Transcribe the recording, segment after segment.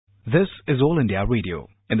This is All India Radio.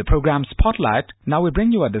 In the program Spotlight, now we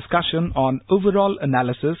bring you a discussion on overall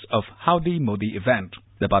analysis of Howdy Modi event.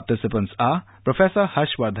 The participants are Professor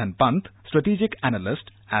Vardhan Pant, Strategic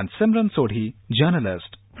Analyst, and Simran Sodhi,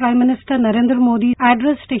 Journalist. Prime Minister Narendra Modi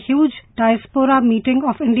addressed a huge diaspora meeting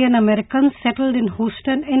of Indian Americans settled in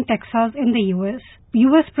Houston in Texas in the US.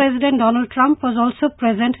 US President Donald Trump was also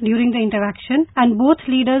present during the interaction, and both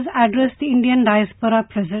leaders addressed the Indian diaspora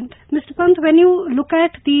present. Mr. Pant, when you look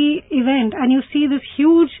at the event and you see this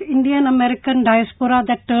huge Indian American diaspora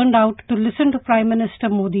that turned out to listen to Prime Minister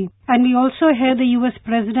Modi, and we also hear the US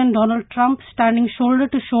President Donald Trump standing shoulder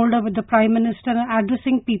to shoulder with the Prime Minister and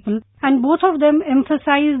addressing people, and both of them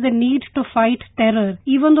emphasize the need to fight terror.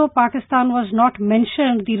 Even though Pakistan was not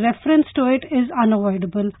mentioned, the reference to it is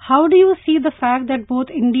unavoidable. How do you see the fact that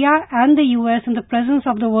both India and the US, in the presence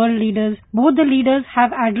of the world leaders, both the leaders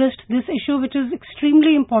have addressed this issue, which is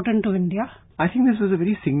extremely important to India? I think this was a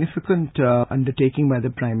very significant undertaking by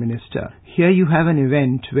the Prime Minister. Here you have an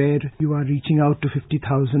event where you are reaching out to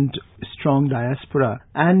 50,000 strong diaspora,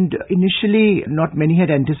 and initially not many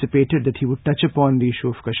had anticipated that he would touch upon the issue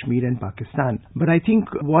of Kashmir and Pakistan. But I think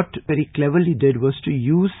what very cleverly did was to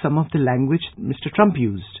use some of the language Mr. Trump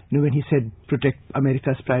used. When he said protect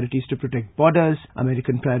America's priorities to protect borders,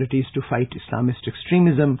 American priorities to fight Islamist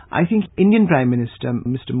extremism, I think Indian Prime Minister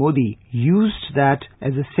Mr. Modi used that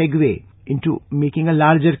as a segue into making a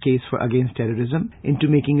larger case against terrorism, into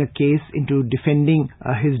making a case into defending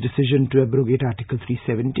his decision to abrogate Article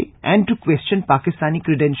 370, and to question Pakistani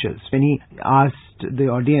credentials. When he asked the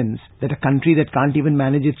audience that a country that can't even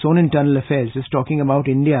manage its own internal affairs is talking about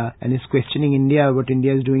India and is questioning India, what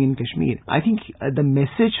India is doing in Kashmir. I think the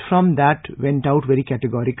message from that went out very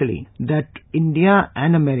categorically, that India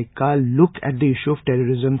and America look at the issue of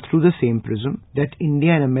terrorism through the same prism, that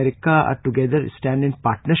India and America are together, stand in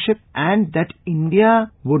partnership, and that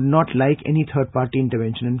India would not like any third-party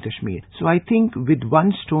intervention in Kashmir. So I think with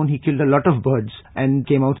one stone he killed a lot of birds and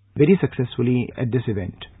came out very successfully at this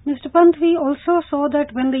event. Mr. Pant, we also saw that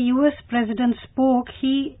when the US President spoke,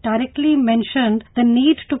 he directly mentioned the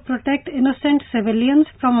need to protect innocent civilians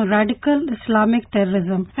from radical Islamic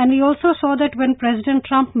terrorism. And we also saw that when President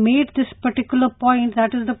Trump made this particular point,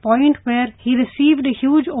 that is the point where he received a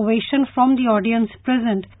huge ovation from the audience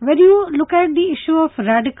present. When you look at the issue of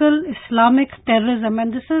radical Islamic terrorism,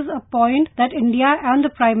 and this is a point that India and the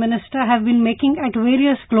Prime Minister have been making at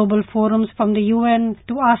various global forums, from the UN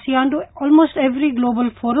to ASEAN to almost every global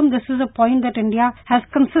forum, this is a point that India has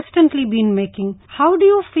consistently been making. How do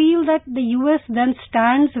you feel that the US then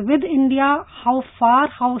stands with India? How far,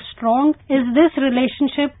 how strong is this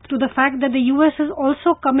relationship, to the fact that the US is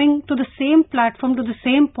also coming to the same platform, to the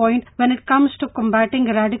same point when it comes to combating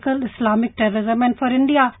radical Islamic terrorism? And for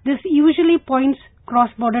India, this usually points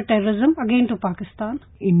cross-border terrorism again to Pakistan.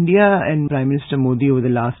 India and Prime Minister Modi over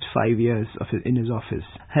the last 5 years in his office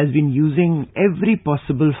has been using every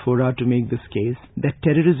possible fora to make this case that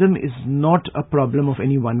terrorism is not a problem of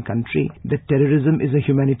any one country, that terrorism is a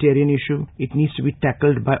humanitarian issue. It needs to be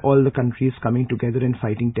tackled by all the countries coming together and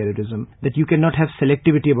fighting terrorism, that you cannot have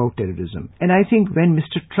selectivity about terrorism. And I think when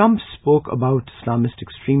Mr. Trump spoke about Islamist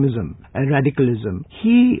extremism and radicalism,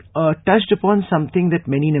 he touched upon something that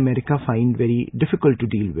many in America find very difficult to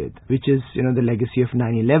deal with, which is, the legacy of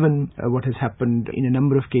 9/11, what has happened in a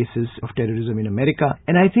number of cases of terrorism in America.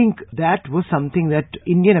 And I think that was something that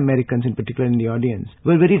Indian Americans, in particular in the audience,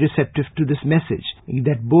 were very receptive to this message,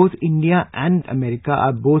 that both India and America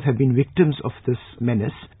have been victims of this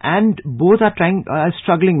menace, and both are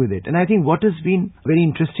struggling with it. And I think what has been very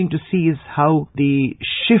interesting to see is how the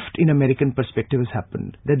shift in American perspective has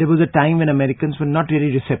happened. That there was a time when Americans were not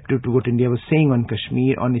really receptive to what India was saying on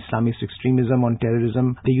Kashmir, on Islamist extremism, on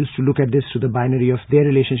terrorism. They used to look at this through the binary of their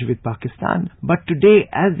relationship with Pakistan. But today,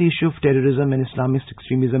 as the issue of terrorism and Islamist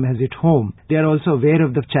extremism has hit home, they are also aware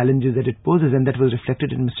of the challenges that it poses, and that was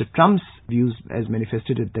reflected in Mr. Trump's views as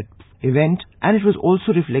manifested at that event. And it was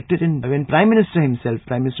also reflected in when Prime Minister himself,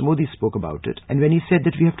 Prime Minister Modi, spoke about it. And when he said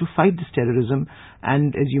that we have to fight this terrorism,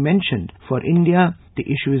 and as you mentioned, for India, the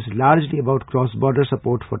issue is largely about cross-border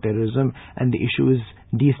support for terrorism, and the issue is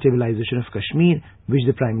destabilization of Kashmir, which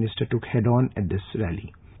the Prime Minister took head-on at this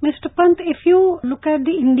rally. Mr. Pant, if you look at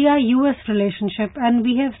the India-US relationship, and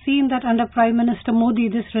we have seen that under Prime Minister Modi,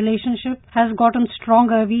 this relationship has gotten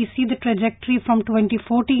stronger. We see the trajectory from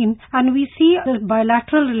 2014, and we see the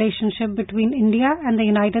bilateral relationship between India and the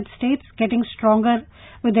United States getting stronger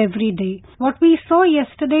with every day. What we saw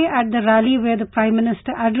yesterday at the rally where the Prime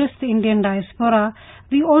Minister addressed the Indian diaspora,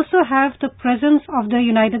 we also have the presence of the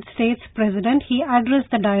United States President. He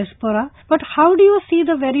addressed the diaspora. But how do you see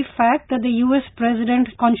the very fact that the US President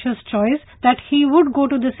conscious choice that he would go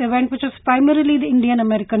to this event, which was primarily the Indian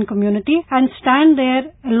American community, and stand there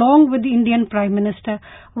along with the Indian Prime Minister.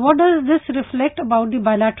 What does this reflect about the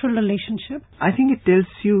bilateral relationship? I think it tells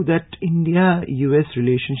you that India-US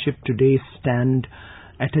relationship today stand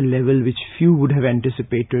at a level which few would have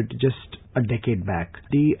anticipated just a decade back.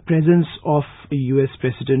 The presence of a US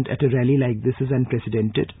president at a rally like this is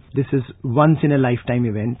unprecedented. This is once in a lifetime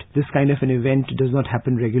event. This kind of an event does not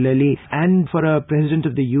happen regularly. And for a president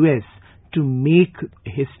of the US to make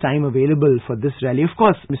his time available for this rally. Of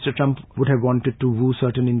course, Mr. Trump would have wanted to woo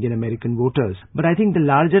certain Indian American voters. But I think the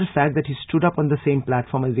larger fact that he stood up on the same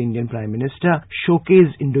platform as the Indian Prime Minister,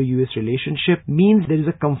 showcased Indo-US relationship, means there is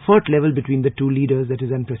a comfort level between the two leaders that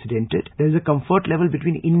is unprecedented. There is a comfort level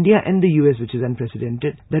between India and the US which is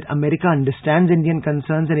unprecedented. That America understands Indian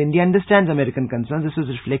concerns and India understands American concerns. This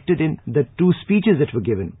was reflected in the two speeches that were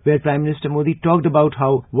given, where Prime Minister Modi talked about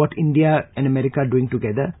what India and America are doing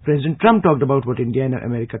together. President Trump talked about what India and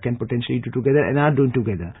America can potentially do together and are doing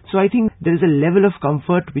together. So I think there is a level of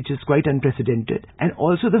comfort which is quite unprecedented, and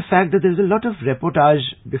also the fact that there is a lot of reportage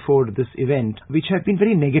before this event which have been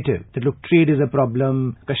very negative. That look, trade is a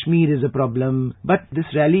problem, Kashmir is a problem, but this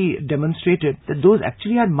rally demonstrated that those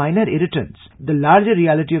actually are minor irritants. The larger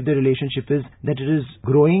reality of the relationship is that it is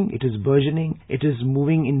growing, it is burgeoning, it is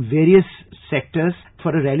moving in various sectors.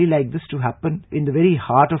 For a rally like this to happen in the very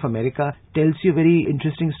heart of America tells you a very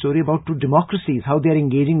interesting story about two democracies, how they are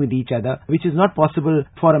engaging with each other, which is not possible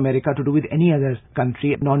for America to do with any other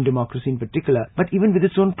country, non-democracy in particular. But even with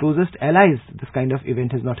its own closest allies, this kind of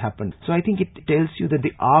event has not happened. So I think it tells you that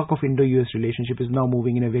the arc of Indo-US relationship is now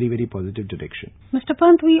moving in a very, very positive direction. Mr.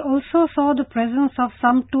 Pant, we also saw the presence of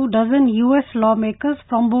some 24 US lawmakers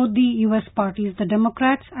from both the US parties, the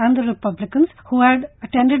Democrats and the Republicans, who had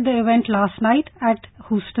attended the event last night at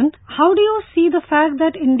Houston. How do you see the fact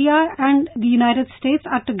that India and the United States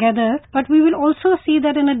are together, but we will also see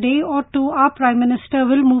that in a day or two our Prime Minister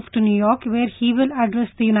will move to New York where he will address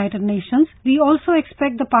the United Nations. We also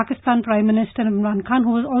expect the Pakistan Prime Minister Simran,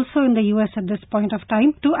 who is also in the US at this point of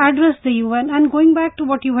time, to address the UN. And going back to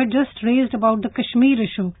what you had just raised about the Kashmir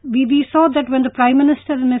issue, we saw that when the Prime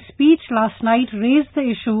Minister in his speech last night raised the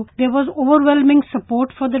issue, there was overwhelming support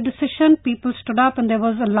for the decision. People stood up and there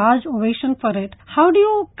was a large ovation for it. How do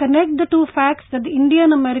you connect the two facts that the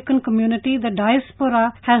Indian American community, the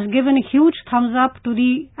diaspora, has given a huge thumbs up to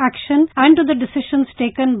the action and to the decisions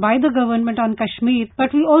taken by the government on Kashmir,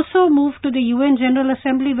 but we also move to the UN General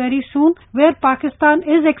Assembly very soon, where Pakistan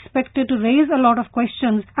is expected to raise a lot of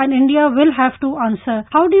questions and India will have to answer.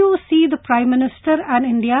 How do you see the Prime Minister and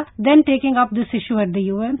India then taking up this issue at the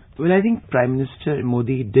UN? Well, I think Prime Minister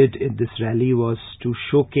Modi did in this rally was to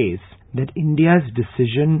showcase that India's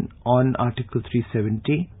decision on Article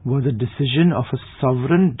 370 was a decision of a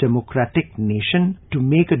sovereign democratic nation to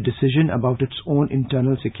make a decision about its own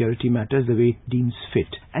internal security matters the way it deems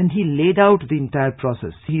fit. And he laid out the entire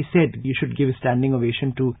process. He said you should give a standing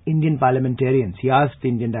ovation to Indian parliamentarians. He asked the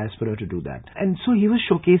Indian diaspora to do that. And so he was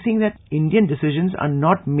showcasing that Indian decisions are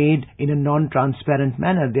not made in a non-transparent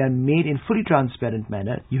manner. They are made in fully transparent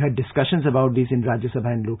manner. You had discussions about these in Rajya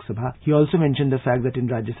Sabha and Lok Sabha. He also mentioned the fact that in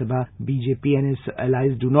Rajya Sabha, BJP and his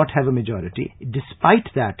allies do not have a majority. Despite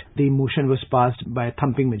that, the motion was passed by a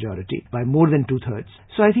thumping majority, by more than 2/3.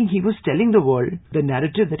 So I think he was telling the world the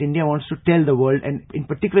narrative that India wants to tell the world, and in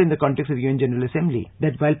particular in the context of UN General Assembly,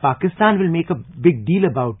 that while Pakistan will make a big deal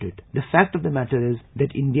about it, the fact of the matter is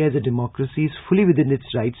that India as a democracy is fully within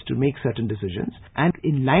its rights to make certain decisions, and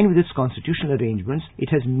in line with its constitutional arrangements, it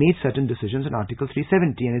has made certain decisions on Article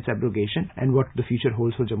 370 and its abrogation and what the future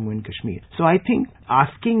holds for Jammu and Kashmir. So I think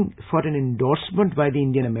asking for an endorsement by the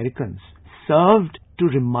Indian Americans served to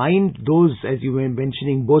remind those, as you were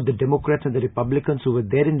mentioning, both the Democrats and the Republicans who were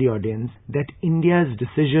there in the audience, that India's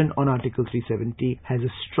decision on Article 370 has a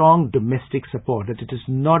strong domestic support, that it is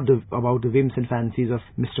not about the whims and fancies of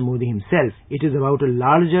Mr. Modi himself. It is about a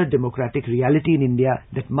larger democratic reality in India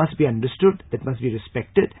that must be understood, that must be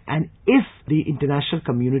respected, and if the international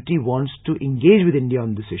community wants to engage with India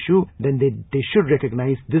on this issue, then they should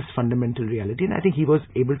recognize this fundamental reality, and I think he was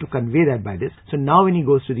able to convey that by this. So now when he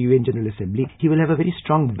goes to the UN General Assembly, he will have a very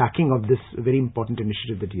strong backing of this very important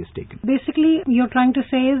initiative that he has taken. Basically, you're trying to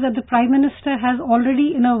say is that the Prime Minister has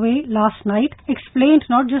already, in a way, last night, explained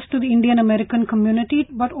not just to the Indian American community,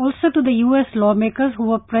 but also to the US lawmakers who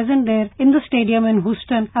were present there in the stadium in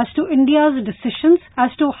Houston as to India's decisions,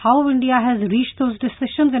 as to how India has reached those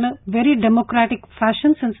decisions in a very democratic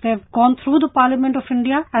fashion since they have gone through the Parliament of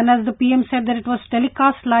India. And as the PM said that it was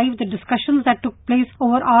telecast live, the discussions that took place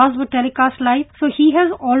over hours were telecast live. So he has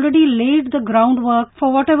already laid the groundwork framework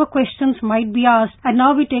for whatever questions might be asked, and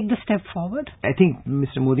now we take the step forward. I think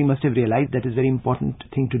Mr. Modi must have realized that is a very important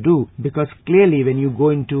thing to do, because clearly when you go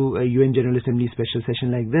into a UN General Assembly special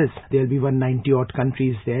session like this, there will be 190 odd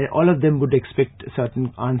countries there. All of them would expect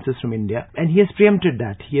certain answers from India, and he has preempted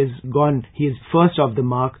that. He is first off the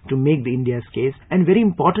mark to make the India's case, and very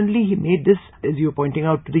importantly, he made this, as you were pointing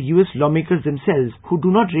out, to the US lawmakers themselves, who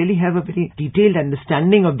do not really have a very detailed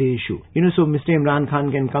understanding of the issue. So Mr. Imran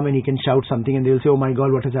Khan can come and he can shout something and they will say, oh my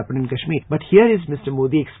God, what has happened in Kashmir? But here is Mr.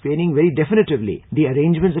 Modi explaining very definitively the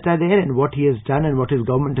arrangements that are there and what he has done and what his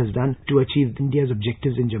government has done to achieve India's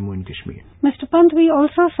objectives in Jammu and Kashmir. Mr. Pant, we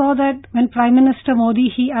also saw that when Prime Minister Modi,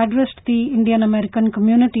 he addressed the Indian American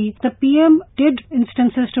community, the PM did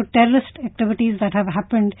instances to terrorist activities that have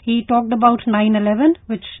happened. He talked about 9/11,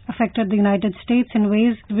 which affected the United States in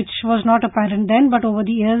ways which was not apparent then, but over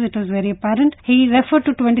the years it was very apparent. He referred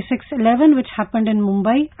to 26/11, which happened in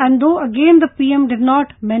Mumbai. And though again the PM did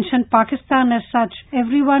not mention Pakistan as such,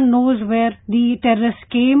 everyone knows where the terrorists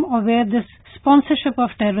came or where this sponsorship of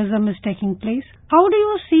terrorism is taking place. How do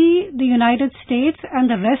you see the United States and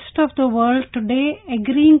the rest of the world today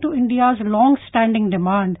agreeing to India's long-standing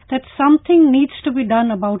demand that something needs to be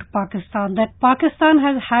done about Pakistan, that Pakistan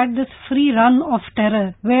has had this free run of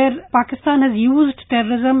terror, where Pakistan has used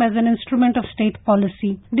terrorism as an instrument of state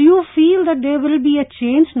policy? Do you feel that there will be a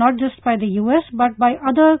change, not just by the US, but by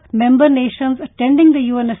other member nations attending the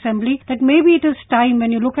UN Assembly, that maybe it is time,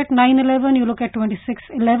 when you look at 9/11, you look at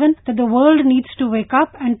 26/11, that the world needs to wake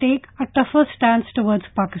up and take a tougher stance towards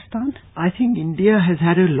Pakistan? I think India has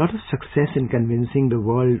had a lot of success in convincing the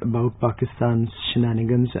world about Pakistan's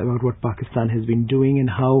shenanigans, about what Pakistan has been doing and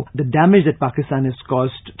how the damage that Pakistan has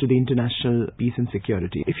caused to the international peace and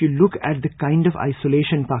security. If you look at the kind of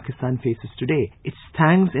isolation Pakistan faces today, it's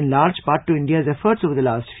thanks in large part to India's efforts over the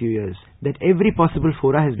last few years, that every possible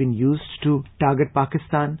fora has been used to target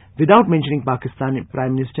Pakistan. Without mentioning Pakistan, the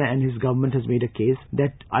Prime Minister and his government has made a case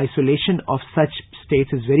that isolation of such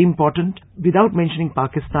states is very important. Without mentioning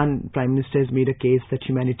Pakistan, Prime Minister has made a case that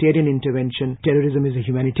humanitarian intervention, terrorism is a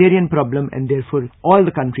humanitarian problem, and therefore all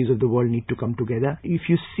the countries of the world need to come together. If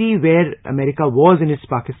you see where America was in its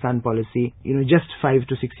Pakistan policy, just 5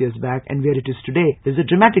 to 6 years back, and where it is today, there's a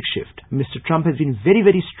dramatic shift. Mr. Trump has been very,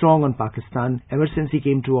 very strong on Pakistan. Ever since he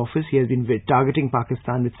came to office, he has been targeting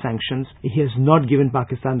Pakistan with sanctions. He has not given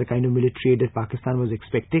Pakistan the kind of military aid that Pakistan was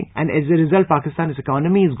expecting. And as a result, Pakistan's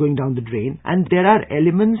economy is going down the drain. And there are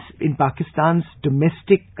elements in Pakistan's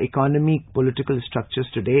domestic economy, political structures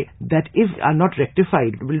today that, if are not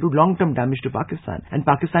rectified, will do long-term damage to Pakistan. And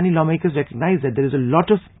Pakistani lawmakers recognize that there is a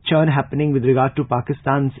lot of churn happening with regard to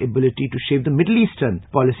Pakistan's ability to shape the Middle Eastern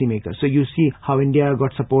policymakers. So you see how India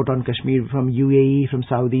got support on Kashmir from UAE, from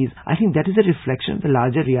Saudis. I think that is a reflection of the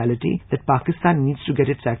larger reality that Pakistan needs to get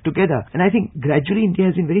its act together. And I think gradually India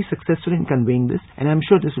has been very successful in conveying this, and I'm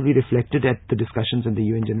sure this will be reflected at the discussions in the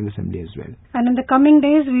UN General Assembly as well. And in the coming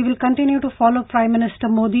days, we will continue to follow Prime Minister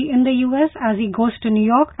Modi in the US as he goes to New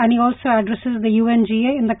York, and he also addresses the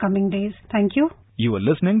UNGA in the coming days. Thank you. You are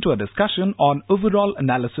listening to a discussion on overall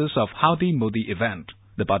analysis of Howdy Modi event.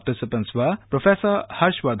 The participants were Professor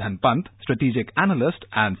Vardhan Pant, Strategic Analyst,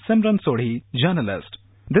 and Simran Sodhi, Journalist.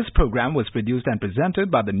 This program was produced and presented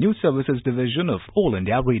by the News Services Division of All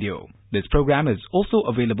India Radio. This program is also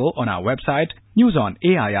available on our website,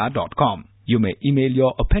 newsonair.com. You may email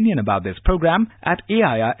your opinion about this program at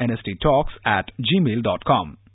airnsttalks@gmail.com.